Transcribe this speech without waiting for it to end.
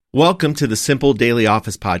Welcome to the Simple Daily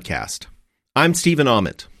Office Podcast. I'm Stephen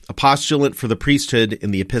Ament, a postulant for the priesthood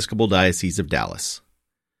in the Episcopal Diocese of Dallas.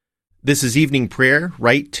 This is evening prayer,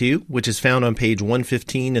 Rite 2, which is found on page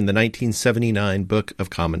 115 in the 1979 Book of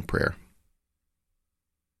Common Prayer.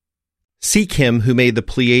 Seek him who made the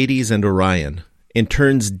Pleiades and Orion, and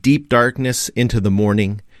turns deep darkness into the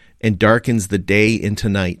morning, and darkens the day into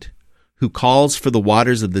night, who calls for the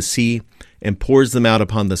waters of the sea, and pours them out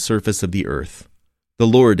upon the surface of the earth. The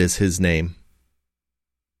Lord is his name.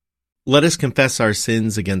 Let us confess our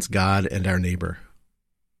sins against God and our neighbor.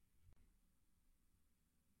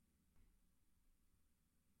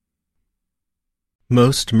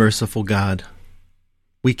 Most merciful God,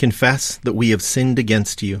 we confess that we have sinned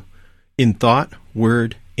against you in thought,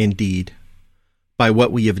 word, and deed, by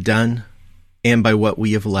what we have done and by what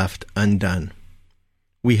we have left undone.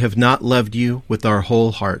 We have not loved you with our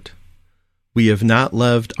whole heart. We have not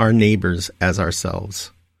loved our neighbors as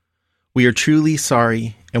ourselves. We are truly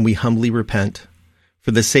sorry, and we humbly repent.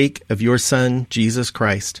 For the sake of your Son, Jesus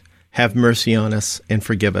Christ, have mercy on us and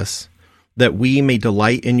forgive us, that we may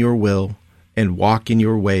delight in your will and walk in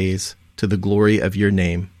your ways to the glory of your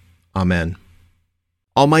name. Amen.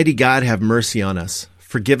 Almighty God, have mercy on us.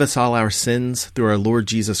 Forgive us all our sins through our Lord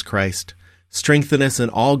Jesus Christ. Strengthen us in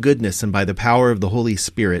all goodness, and by the power of the Holy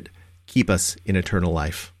Spirit, keep us in eternal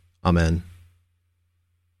life. Amen.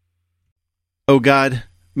 O God,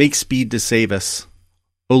 make speed to save us.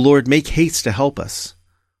 O Lord, make haste to help us.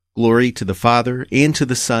 Glory to the Father, and to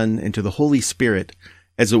the Son, and to the Holy Spirit,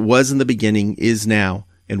 as it was in the beginning, is now,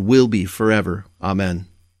 and will be forever. Amen.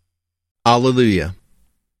 Alleluia.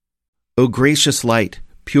 O gracious light,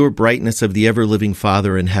 pure brightness of the ever-living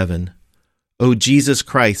Father in heaven, O Jesus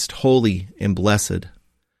Christ, holy and blessed,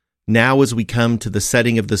 now as we come to the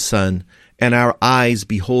setting of the sun, and our eyes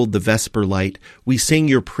behold the vesper light, we sing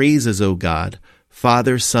your praises, O God,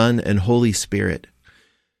 Father, Son, and Holy Spirit.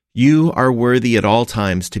 You are worthy at all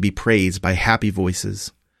times to be praised by happy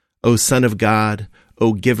voices, O Son of God,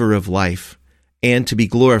 O Giver of life, and to be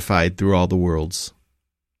glorified through all the worlds.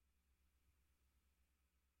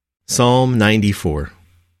 Psalm 94.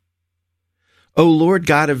 O Lord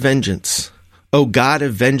God of vengeance, O God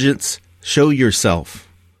of vengeance, show yourself.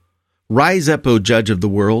 Rise up, O Judge of the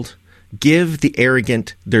world. Give the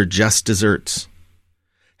arrogant their just deserts.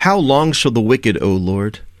 How long shall the wicked, O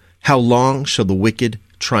Lord? How long shall the wicked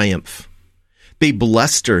triumph? They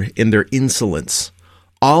bluster in their insolence.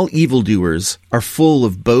 All evildoers are full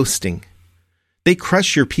of boasting. They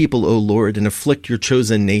crush your people, O Lord, and afflict your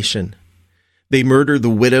chosen nation. They murder the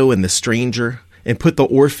widow and the stranger, and put the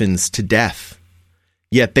orphans to death.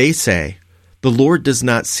 Yet they say, the Lord does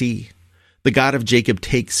not see. The God of Jacob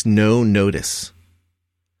takes no notice.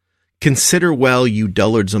 Consider well, you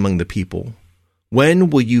dullards among the people. When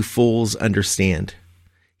will you fools understand?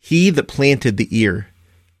 He that planted the ear,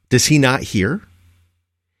 does he not hear?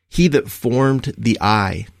 He that formed the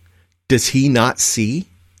eye, does he not see?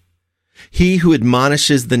 He who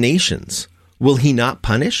admonishes the nations, will he not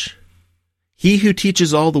punish? He who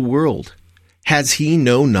teaches all the world, has he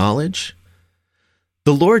no knowledge?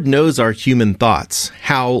 The Lord knows our human thoughts,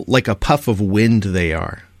 how like a puff of wind they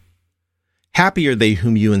are. Happy are they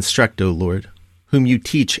whom you instruct, O Lord, whom you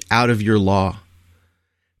teach out of your law,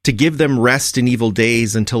 to give them rest in evil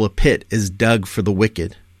days until a pit is dug for the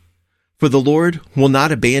wicked. For the Lord will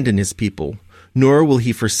not abandon his people, nor will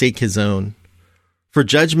he forsake his own. For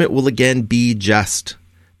judgment will again be just,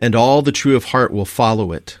 and all the true of heart will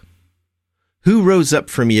follow it. Who rose up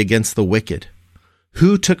for me against the wicked?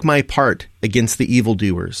 Who took my part against the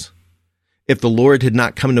evildoers? If the Lord had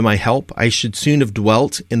not come to my help, I should soon have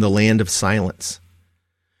dwelt in the land of silence.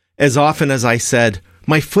 As often as I said,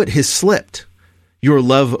 my foot has slipped, your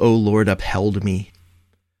love, O Lord, upheld me.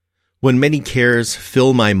 When many cares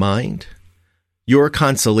fill my mind, your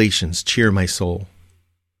consolations cheer my soul.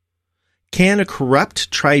 Can a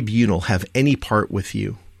corrupt tribunal have any part with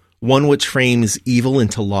you, one which frames evil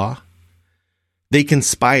into law? They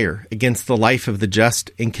conspire against the life of the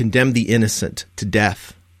just and condemn the innocent to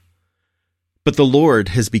death. But the Lord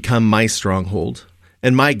has become my stronghold,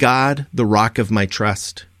 and my God, the rock of my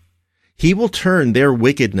trust. He will turn their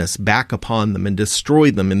wickedness back upon them and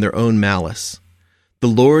destroy them in their own malice. The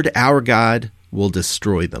Lord our God will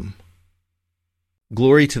destroy them.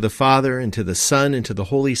 Glory to the Father, and to the Son, and to the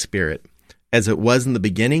Holy Spirit, as it was in the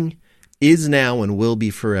beginning, is now, and will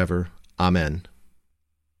be forever. Amen.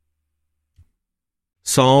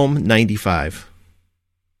 Psalm 95.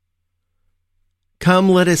 Come,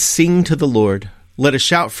 let us sing to the Lord. Let us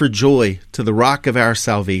shout for joy to the rock of our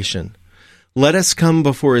salvation. Let us come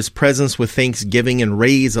before his presence with thanksgiving and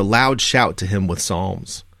raise a loud shout to him with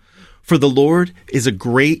psalms. For the Lord is a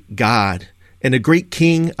great God, and a great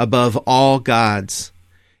King above all gods.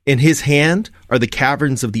 In his hand are the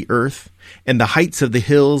caverns of the earth, and the heights of the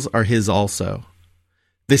hills are his also.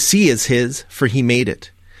 The sea is his, for he made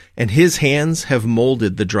it, and his hands have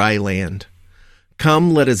molded the dry land.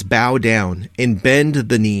 Come, let us bow down, and bend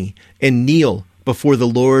the knee, and kneel before the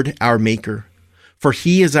Lord our Maker. For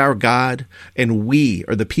he is our God, and we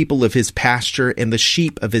are the people of his pasture and the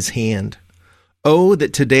sheep of his hand. Oh,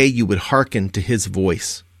 that today you would hearken to his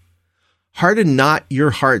voice. Harden not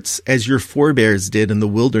your hearts as your forebears did in the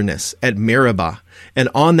wilderness at Meribah, and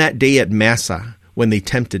on that day at Massah, when they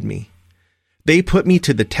tempted me. They put me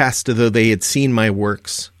to the test, though they had seen my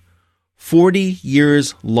works. 40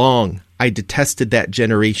 years long I detested that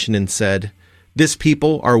generation and said, This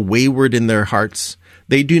people are wayward in their hearts.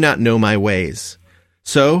 They do not know my ways.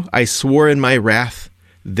 So I swore in my wrath,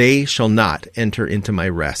 they shall not enter into my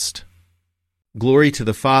rest. Glory to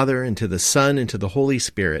the Father, and to the Son, and to the Holy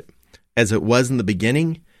Spirit, as it was in the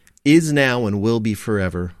beginning, is now, and will be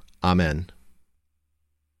forever. Amen.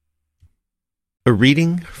 A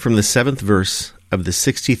reading from the 7th verse of the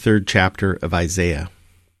 63rd chapter of Isaiah.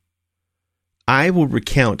 I will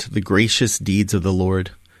recount the gracious deeds of the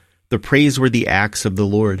Lord, the praiseworthy acts of the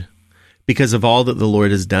Lord, because of all that the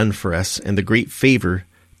Lord has done for us, and the great favor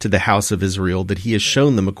to the house of Israel that he has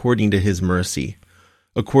shown them according to his mercy,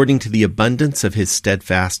 according to the abundance of his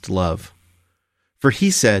steadfast love. For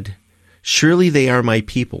he said, Surely they are my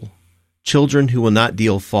people, children who will not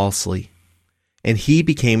deal falsely. And he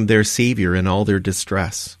became their Savior in all their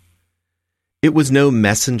distress. It was no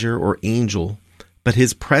messenger or angel, but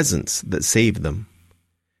his presence that saved them.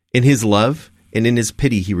 In his love and in his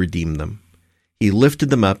pity he redeemed them. He lifted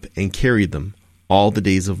them up and carried them all the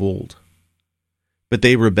days of old. But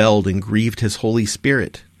they rebelled and grieved his Holy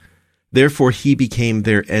Spirit. Therefore he became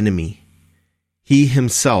their enemy. He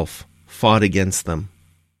himself fought against them.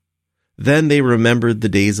 Then they remembered the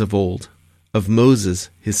days of old, of Moses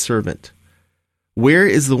his servant. Where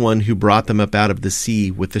is the one who brought them up out of the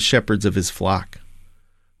sea with the shepherds of his flock?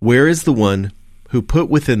 Where is the one who put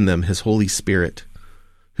within them his Holy Spirit,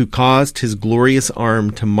 who caused his glorious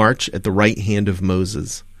arm to march at the right hand of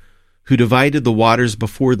Moses, who divided the waters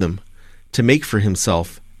before them to make for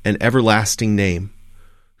himself an everlasting name,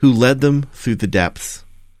 who led them through the depths?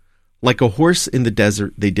 Like a horse in the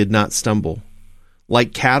desert they did not stumble,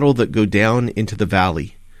 like cattle that go down into the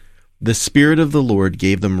valley. The Spirit of the Lord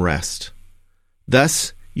gave them rest.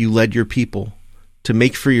 Thus you led your people to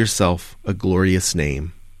make for yourself a glorious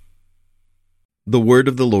name. The word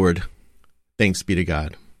of the Lord. Thanks be to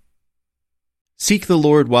God. Seek the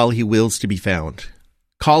Lord while he wills to be found.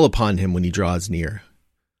 Call upon him when he draws near.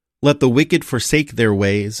 Let the wicked forsake their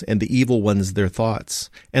ways, and the evil ones their thoughts,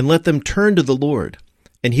 and let them turn to the Lord,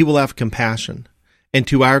 and he will have compassion, and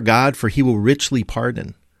to our God, for he will richly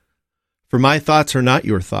pardon. For my thoughts are not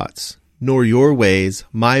your thoughts, nor your ways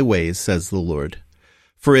my ways, says the Lord.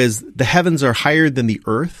 For as the heavens are higher than the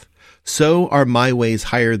earth, so are my ways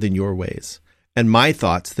higher than your ways, and my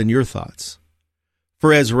thoughts than your thoughts.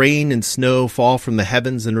 For as rain and snow fall from the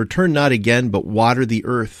heavens and return not again, but water the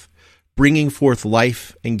earth, bringing forth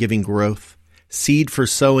life and giving growth, seed for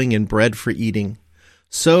sowing and bread for eating,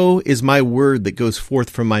 so is my word that goes forth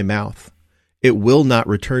from my mouth. It will not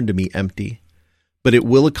return to me empty, but it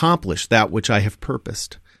will accomplish that which I have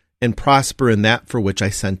purposed, and prosper in that for which I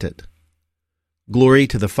sent it. Glory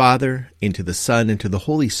to the Father, and to the Son, and to the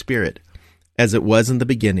Holy Spirit, as it was in the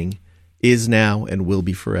beginning, is now, and will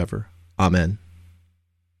be forever. Amen.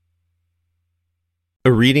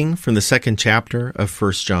 A reading from the 2nd chapter of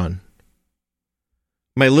 1 John.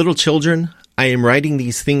 My little children, I am writing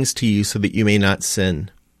these things to you so that you may not sin.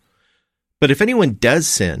 But if anyone does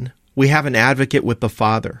sin, we have an advocate with the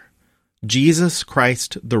Father, Jesus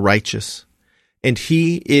Christ the righteous, and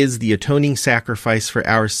he is the atoning sacrifice for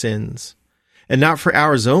our sins, and not for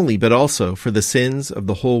ours only, but also for the sins of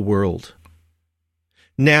the whole world.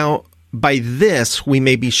 Now, by this we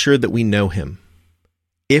may be sure that we know him,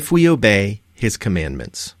 if we obey his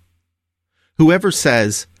commandments. Whoever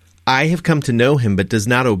says, I have come to know him, but does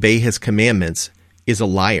not obey his commandments, is a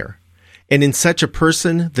liar, and in such a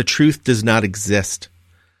person the truth does not exist.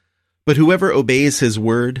 But whoever obeys his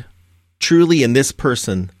word, truly in this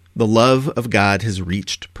person the love of God has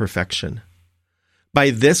reached perfection.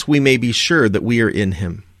 By this we may be sure that we are in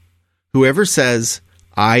him. Whoever says,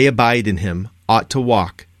 I abide in him, ought to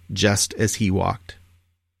walk just as he walked.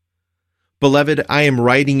 Beloved, I am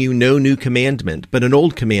writing you no new commandment, but an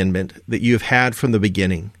old commandment that you have had from the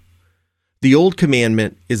beginning. The old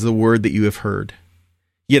commandment is the word that you have heard.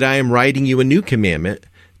 Yet I am writing you a new commandment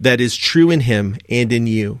that is true in him and in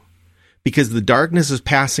you, because the darkness is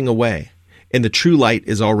passing away, and the true light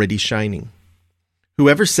is already shining.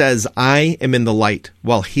 Whoever says, "I am in the light,"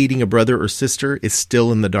 while hating a brother or sister is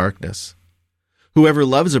still in the darkness. Whoever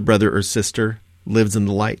loves a brother or sister lives in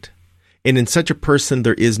the light, and in such a person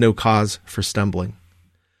there is no cause for stumbling.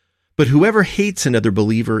 But whoever hates another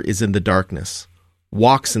believer is in the darkness,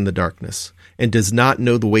 walks in the darkness, and does not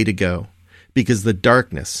know the way to go, because the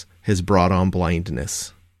darkness has brought on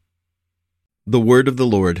blindness. The word of the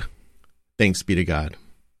Lord. Thanks be to God.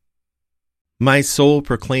 My soul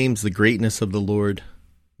proclaims the greatness of the Lord.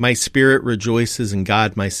 My spirit rejoices in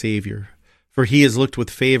God my Savior, for he has looked with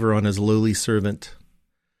favor on his lowly servant.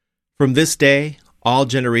 From this day, all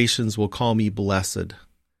generations will call me blessed.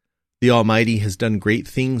 The Almighty has done great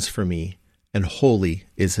things for me, and holy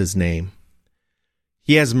is his name.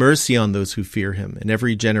 He has mercy on those who fear him in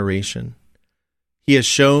every generation. He has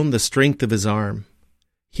shown the strength of his arm.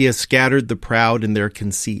 He has scattered the proud in their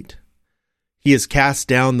conceit. He has cast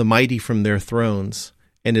down the mighty from their thrones,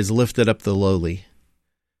 and has lifted up the lowly.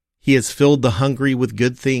 He has filled the hungry with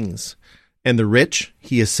good things, and the rich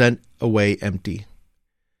he has sent away empty.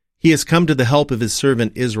 He has come to the help of his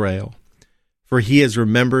servant Israel, for he has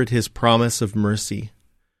remembered his promise of mercy,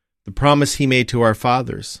 the promise he made to our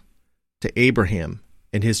fathers, to Abraham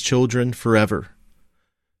and his children forever.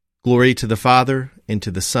 Glory to the Father, and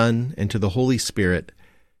to the Son, and to the Holy Spirit,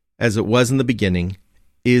 as it was in the beginning,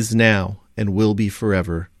 is now, and will be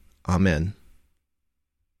forever. Amen.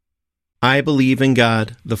 I believe in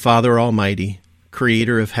God, the Father Almighty,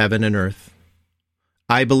 creator of heaven and earth.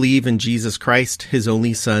 I believe in Jesus Christ, his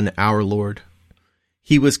only Son, our Lord.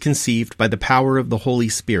 He was conceived by the power of the Holy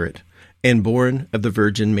Spirit and born of the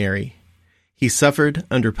Virgin Mary. He suffered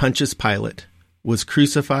under Pontius Pilate, was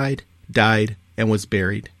crucified, died, and was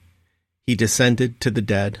buried. He descended to the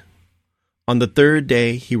dead. On the third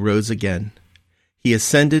day he rose again. He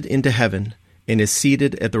ascended into heaven and is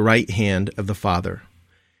seated at the right hand of the Father.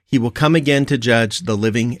 He will come again to judge the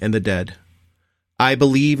living and the dead. I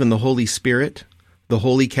believe in the Holy Spirit, the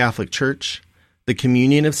Holy Catholic Church, the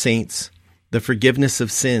communion of saints, the forgiveness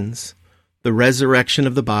of sins, the resurrection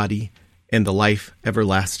of the body, and the life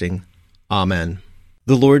everlasting. Amen.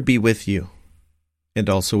 The Lord be with you, and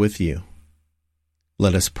also with you.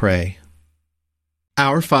 Let us pray.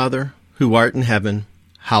 Our Father, who art in heaven,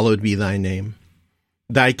 hallowed be thy name.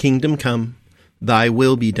 Thy kingdom come, thy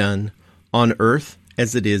will be done, on earth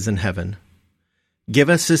as it is in heaven. Give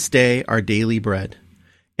us this day our daily bread,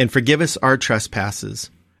 and forgive us our trespasses,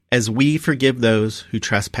 as we forgive those who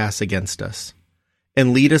trespass against us.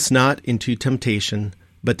 And lead us not into temptation,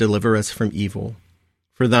 but deliver us from evil.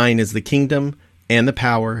 For thine is the kingdom, and the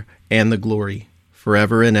power, and the glory,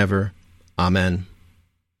 forever and ever. Amen.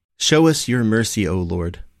 Show us your mercy, O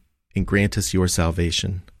Lord, and grant us your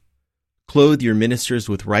salvation. Clothe your ministers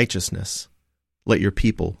with righteousness. Let your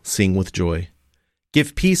people sing with joy.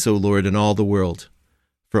 Give peace, O Lord, in all the world,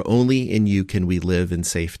 for only in you can we live in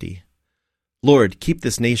safety. Lord, keep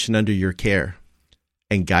this nation under your care,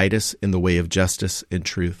 and guide us in the way of justice and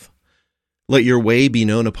truth. Let your way be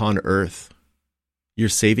known upon earth, your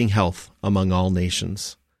saving health among all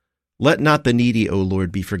nations. Let not the needy, O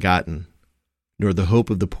Lord, be forgotten, nor the hope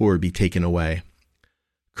of the poor be taken away.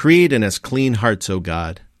 Create in us clean hearts, O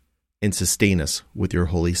God, and sustain us with your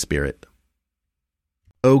Holy Spirit.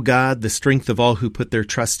 O God, the strength of all who put their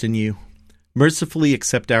trust in you, mercifully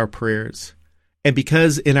accept our prayers. And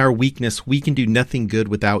because in our weakness we can do nothing good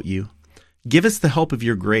without you, give us the help of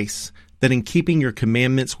your grace, that in keeping your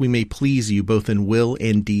commandments we may please you both in will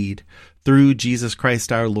and deed, through Jesus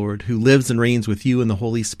Christ our Lord, who lives and reigns with you in the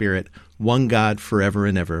Holy Spirit, one God, forever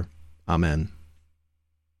and ever. Amen.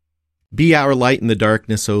 Be our light in the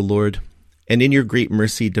darkness, O Lord, and in your great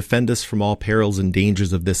mercy defend us from all perils and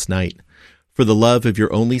dangers of this night, for the love of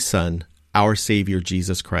your only Son, our Savior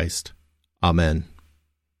Jesus Christ. Amen.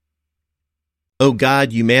 O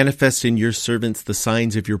God, you manifest in your servants the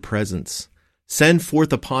signs of your presence. Send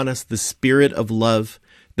forth upon us the Spirit of love,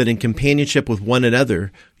 that in companionship with one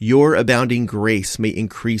another, your abounding grace may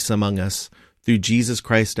increase among us, through Jesus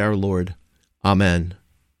Christ our Lord. Amen.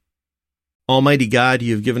 Almighty God,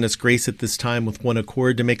 you have given us grace at this time with one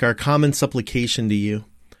accord to make our common supplication to you.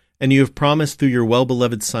 And you have promised through your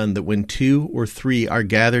well-beloved Son that when 2 or 3 are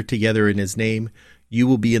gathered together in his name, you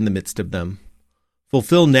will be in the midst of them.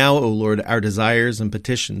 Fulfill now, O Lord, our desires and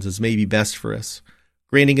petitions as may be best for us,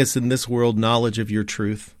 granting us in this world knowledge of your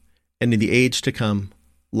truth, and in the age to come,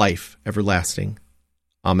 life everlasting.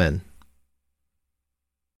 Amen.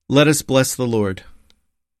 Let us bless the Lord.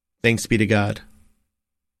 Thanks be to God.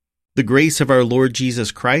 The grace of our Lord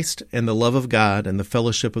Jesus Christ, and the love of God, and the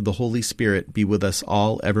fellowship of the Holy Spirit be with us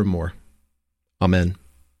all evermore. Amen.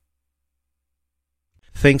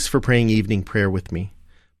 Thanks for praying evening prayer with me.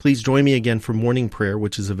 Please join me again for morning prayer,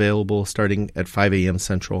 which is available starting at 5 a.m.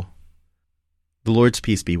 Central. The Lord's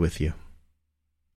peace be with you.